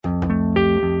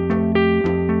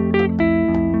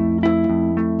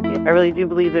really do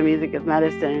believe that music is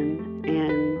medicine,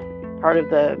 and part of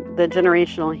the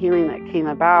generational healing that came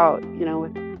about,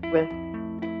 with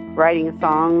writing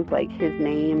songs like His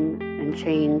Name and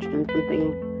Changed and some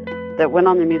things that went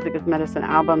on the Music is Medicine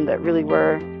album that really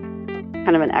were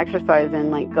kind of an exercise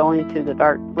in like going to the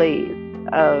dark place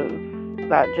of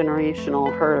that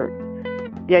generational hurt.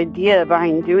 The idea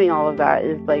behind doing all of that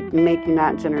is like making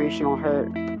that generational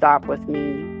hurt stop with me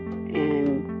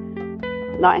and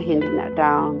not handing that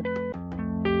down.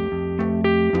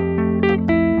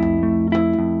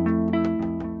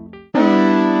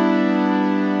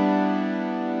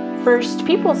 First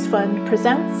Peoples Fund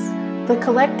presents the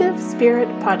Collective Spirit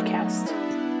Podcast.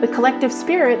 The collective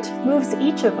spirit moves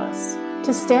each of us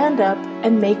to stand up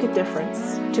and make a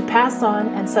difference, to pass on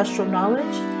ancestral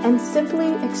knowledge, and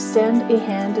simply extend a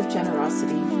hand of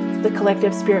generosity. The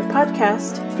Collective Spirit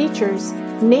Podcast features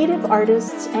Native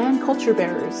artists and culture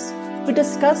bearers who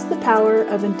discuss the power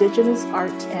of Indigenous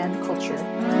art and culture.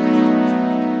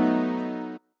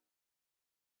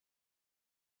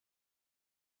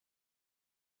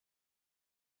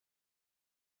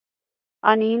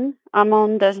 Anin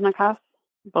Amon Desnakas,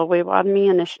 Bowewadmi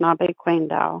Anishinaabe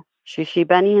Quaindao,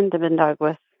 Shishibeni and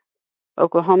Dibindagwith,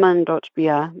 Oklahoma and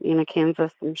Dochbia, Nina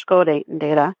Kansas and Shkodate and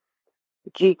Data,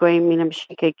 Jigwe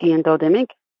Minamshikeki and Dodimig.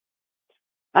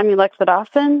 I'm Elexa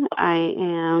Dawson. I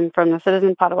am from the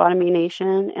Citizen Potawatomi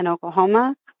Nation in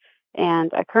Oklahoma,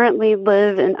 and I currently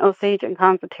live in Osage and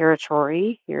Conza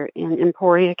Territory here in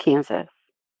Emporia, Kansas.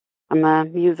 I'm a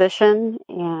musician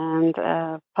and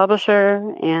a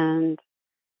publisher and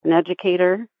an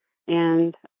educator,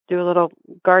 and do a little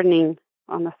gardening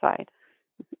on the side.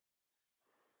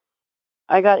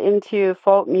 I got into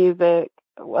folk music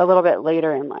a little bit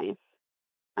later in life.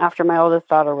 After my oldest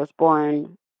daughter was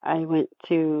born, I went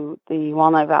to the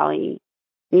Walnut Valley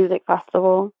Music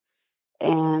Festival,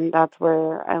 and that's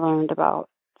where I learned about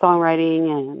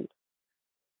songwriting and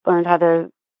learned how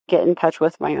to get in touch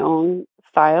with my own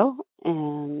style,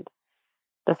 and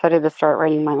decided to start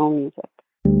writing my own music.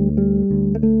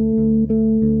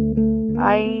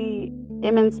 I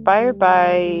am inspired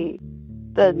by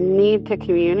the need to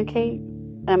communicate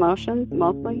emotions,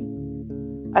 mostly.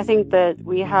 I think that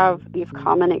we have these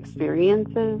common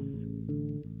experiences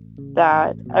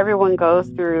that everyone goes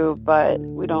through, but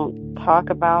we don't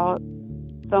talk about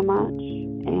so much.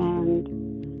 And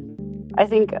I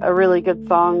think a really good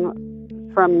song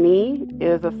from me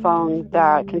is a song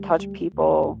that can touch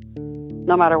people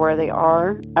no matter where they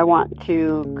are. I want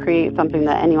to create something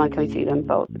that anyone can see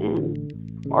themselves in,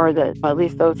 or that at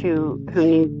least those who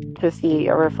need to see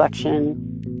a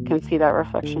reflection can see that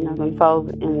reflection of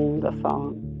themselves in the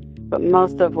song. But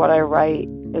most of what I write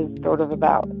is sort of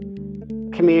about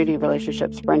community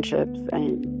relationships, friendships,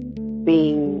 and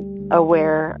being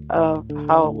aware of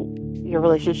how your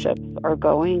relationships are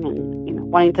going, and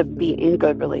wanting to be in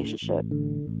good relationships.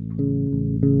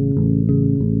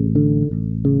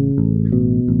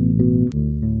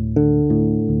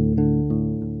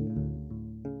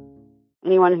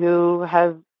 Anyone who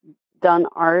has done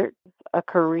art a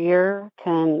career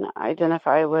can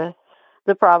identify with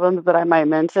the problems that I might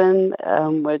mention,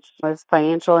 which was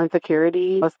financial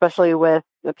insecurity, especially with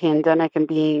the pandemic and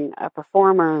being a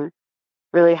performer,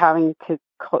 really having to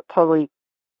totally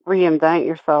reinvent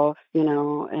yourself,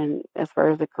 and as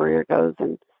far as the career goes.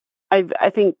 And I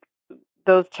think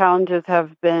those challenges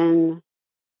have been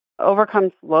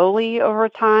overcome slowly over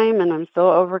time, and I'm still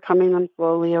overcoming them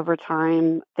slowly over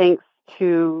time, thanks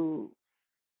to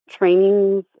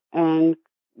trainings and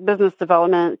business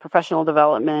development, professional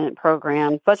development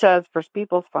programs, such as First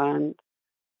Peoples Fund,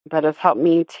 that has helped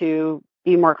me to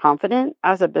be more confident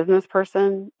as a business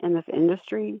person in this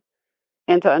industry,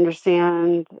 and to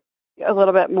understand a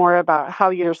little bit more about how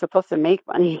you're supposed to make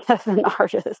money as an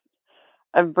artist.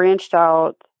 I've branched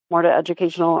out more to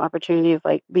educational opportunities,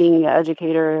 like being an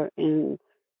educator in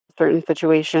certain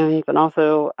situations, and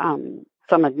also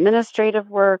some administrative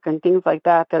work and things like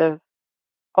that have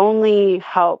only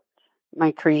helped my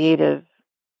creative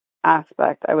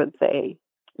aspect, I would say.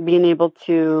 Being able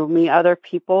to meet other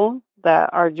people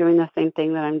that are doing the same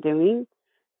thing that I'm doing,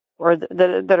 or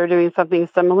that are doing something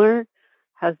similar,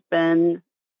 has been,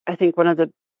 I think, one of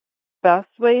the best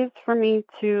ways for me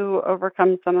to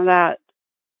overcome some of that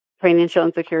financial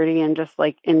insecurity, and just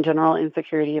like in general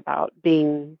insecurity about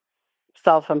being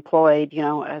self-employed,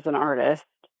 as an artist.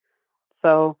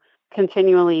 So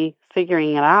continually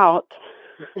figuring it out,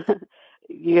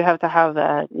 you have to have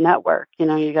that network,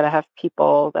 you got to have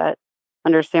people that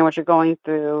understand what you're going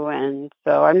through. And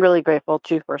so I'm really grateful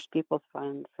to First Peoples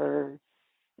Fund for,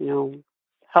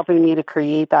 helping me to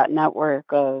create that network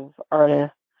of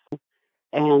artists.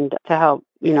 and to help,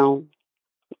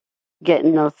 get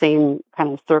in those same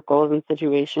kind of circles and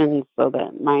situations so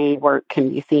that my work can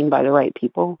be seen by the right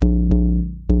people.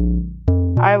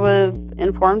 I was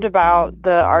informed about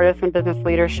the Artist and Business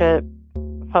Leadership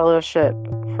Fellowship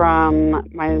from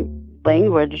my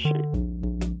language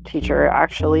teacher,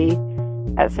 actually,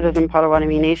 at Citizen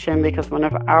Potawatomi Nation, because one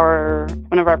of our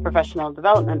professional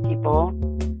development people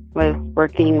was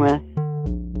working with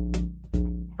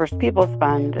First Peoples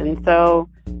Fund. And so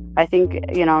I think,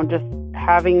 just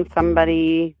having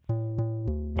somebody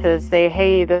to say,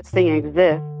 hey, this thing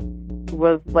exists,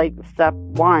 was like step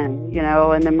one,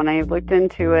 and then when I looked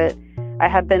into it, I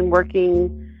had been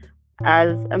working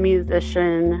as a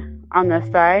musician on the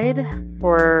side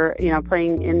for,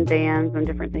 playing in bands and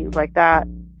different things like that,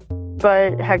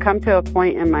 but had come to a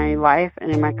point in my life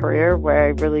and in my career where I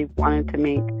really wanted to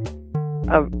make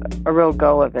a real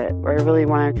go of it, where I really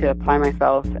wanted to apply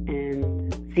myself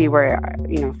and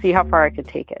see how far I could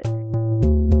take it.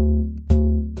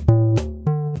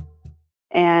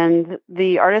 And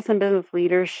the Artist and Business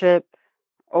Leadership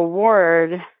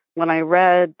Award, when I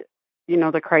read,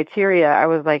 the criteria, I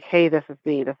was like, hey, this is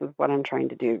me. This is what I'm trying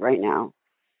to do right now.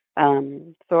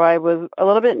 So I was a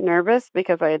little bit nervous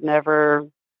because I had never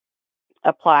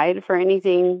applied for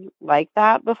anything like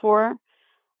that before.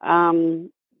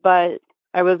 But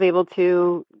I was able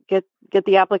to get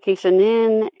the application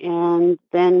in, and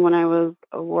then when I was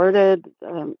awarded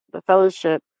the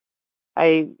fellowship,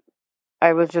 I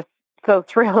was just so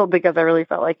thrilled because I really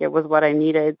felt like it was what I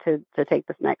needed to take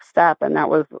this next step, and that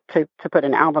was to put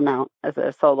an album out as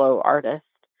a solo artist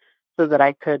so that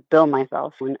I could bill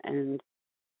myself and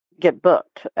get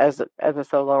booked as a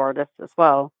solo artist as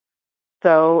well.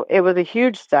 So it was a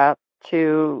huge step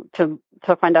to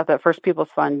find out that First Peoples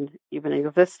Fund even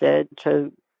existed,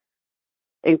 to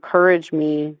encourage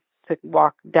me to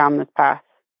walk down this path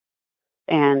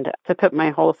and to put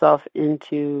my whole self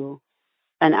into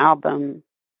an album.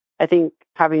 I think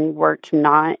having worked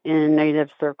not in Native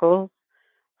circles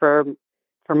for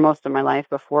most of my life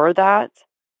before that,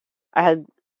 I had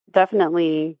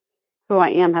definitely, who I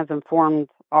am has informed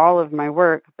all of my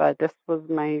work, but this was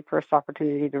my first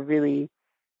opportunity to really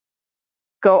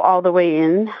go all the way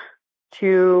in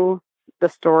to the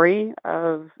story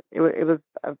of it. It was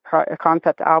a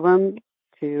concept album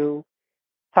to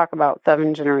talk about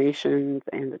 7 generations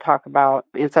and to talk about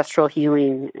ancestral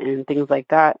healing and things like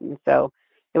that. And so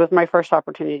it was my first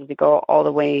opportunity to go all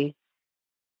the way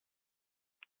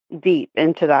deep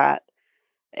into that.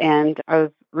 And I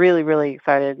was really, really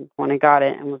excited when I got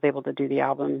it and was able to do the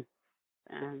album,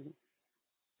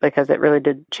 because it really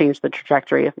did change the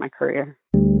trajectory of my career.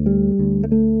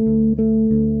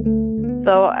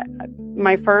 So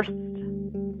my first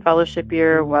fellowship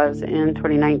year was in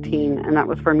 2019, and that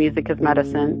was for Music is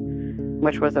Medicine,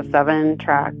 which was a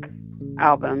 7-track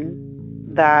album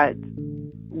that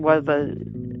was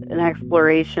an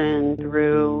exploration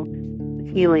through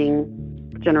healing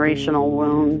generational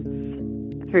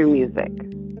wounds through music.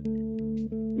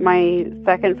 My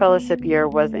second fellowship year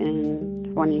was in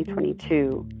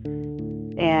 2022,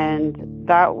 and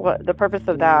the purpose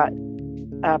of that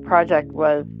project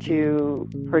was to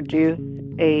produce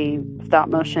a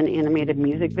stop-motion animated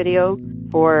music video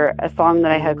for a song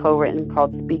that I had co-written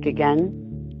called Speak Again.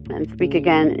 And Speak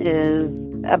Again is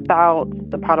about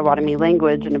the Potawatomi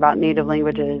language and about Native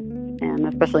languages, and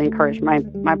especially encourage my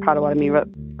Potawatomi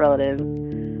relatives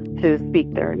to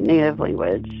speak their native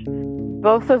language.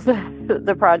 Both of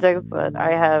the projects that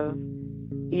I have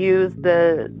used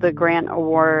the grant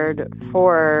award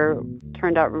for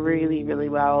turned out really, really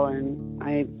well, and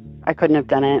I couldn't have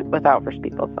done it without First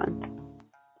Peoples Fund.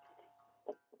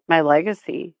 My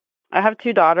legacy. I have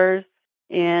 2 daughters,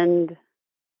 and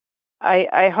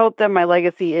I hope that my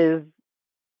legacy is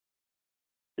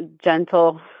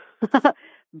gentle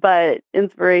but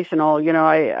inspirational.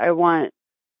 I want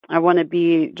to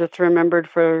be just remembered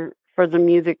for the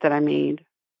music that I made,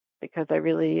 because I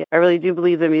really do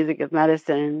believe that music is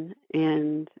medicine,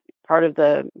 and part of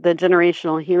the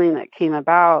generational healing that came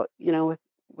about,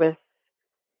 with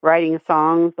writing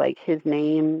songs like His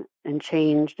Name and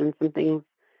Changed, and some things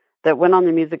that went on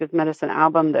the Music is Medicine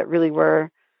album that really were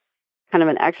kind of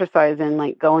an exercise in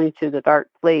like going to the dark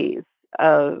place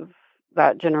of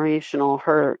that generational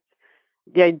hurt.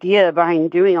 The idea behind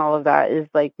doing all of that is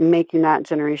like making that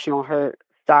generational hurt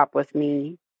stop with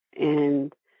me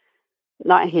and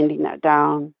not handing that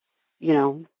down,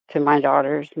 to my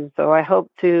daughters. And so I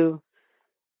hope to,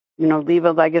 leave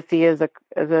a legacy as a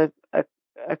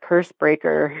curse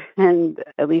breaker, and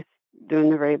at least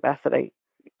doing the very best that I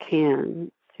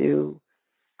can to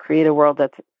create a world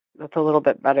that's a little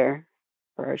bit better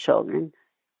for our children.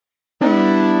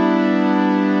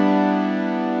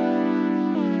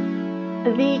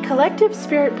 The Collective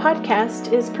Spirit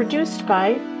podcast is produced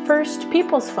by First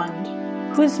Peoples Fund,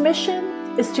 whose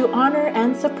mission is to honor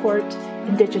and support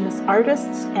Indigenous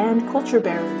artists and culture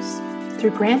bearers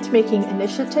through grant-making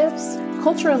initiatives,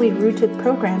 culturally rooted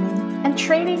programming, and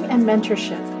training and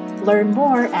mentorship. Learn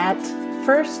more at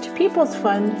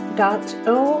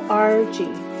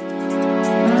firstpeoplesfund.org.